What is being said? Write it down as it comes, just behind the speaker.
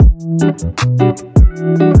Yeah.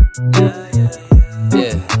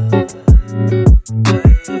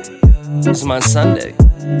 It's my Sunday.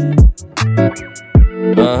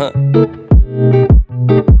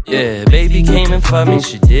 Yeah, baby came in for me,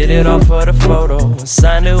 she did it all for the photo.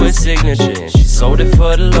 Signed it with signature and she sold it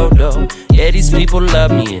for the low dough. Yeah, these people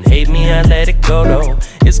love me and hate me, I let it go though.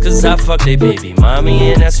 It's cause I fucked they baby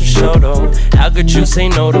mommy and that's for sure though. How could you say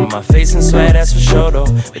no to my face and swear that's for sure though?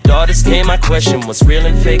 With all this came my question, what's real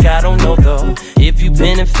and fake I don't know though. If you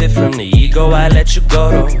benefit from the ego I let you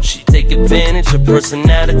go though. She take advantage of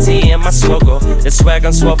personality and my swagger. That swag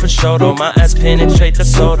on swell for sure though. My ass penetrate the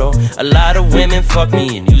soul though. A lot of women fuck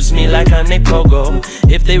me and use me like I'm they pogo.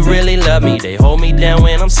 If they really love me, they hold me down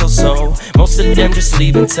when I'm so. Most of them just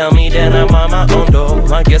leave and tell me that I'm on my own though.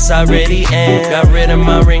 I guess I already am. Got rid of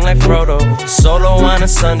my ring like Frodo. Solo on a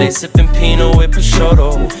Sunday, sipping Pinot with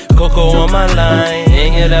prosciutto. Coco on my line,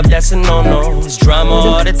 hang it up, that's a no-no. It's drama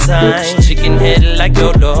all the time, chicken headed like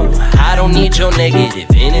Dodo. I don't need your negative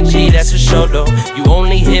energy, that's for sure though. You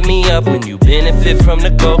only hit me up when you benefit from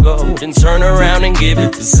the go-go. Then turn around and give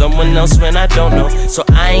it to someone else when I don't know. So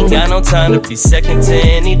I ain't got no time to be second to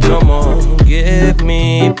any domo. Give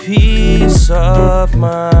me peace of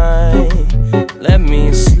mind, let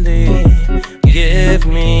me sleep. Give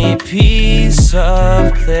me peace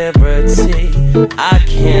of clarity, I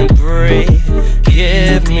can't breathe.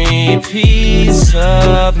 Give me peace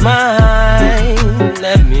of mind,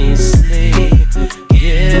 let me sleep.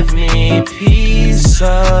 Give me peace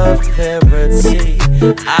of clarity,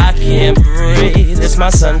 I can't breathe. It's my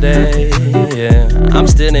Sunday, yeah. I'm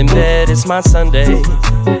still in bed, it's my Sunday.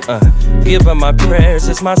 Give her my prayers,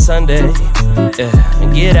 it's my Sunday.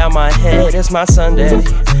 Yeah. Get out my head, it's my Sunday.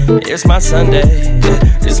 It's my Sunday, yeah.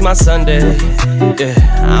 It's my Sunday, yeah.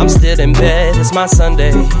 I'm still in bed, it's my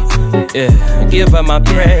Sunday. Yeah. Give her my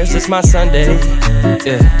prayers, it's my Sunday.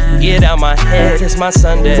 Yeah. Get out my head, it's my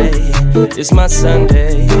Sunday. It's my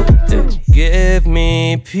Sunday, yeah. Give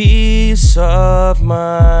me peace of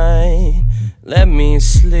mind, let me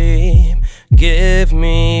sleep. Give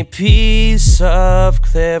me peace of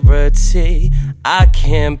clarity, I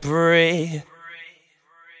can't breathe.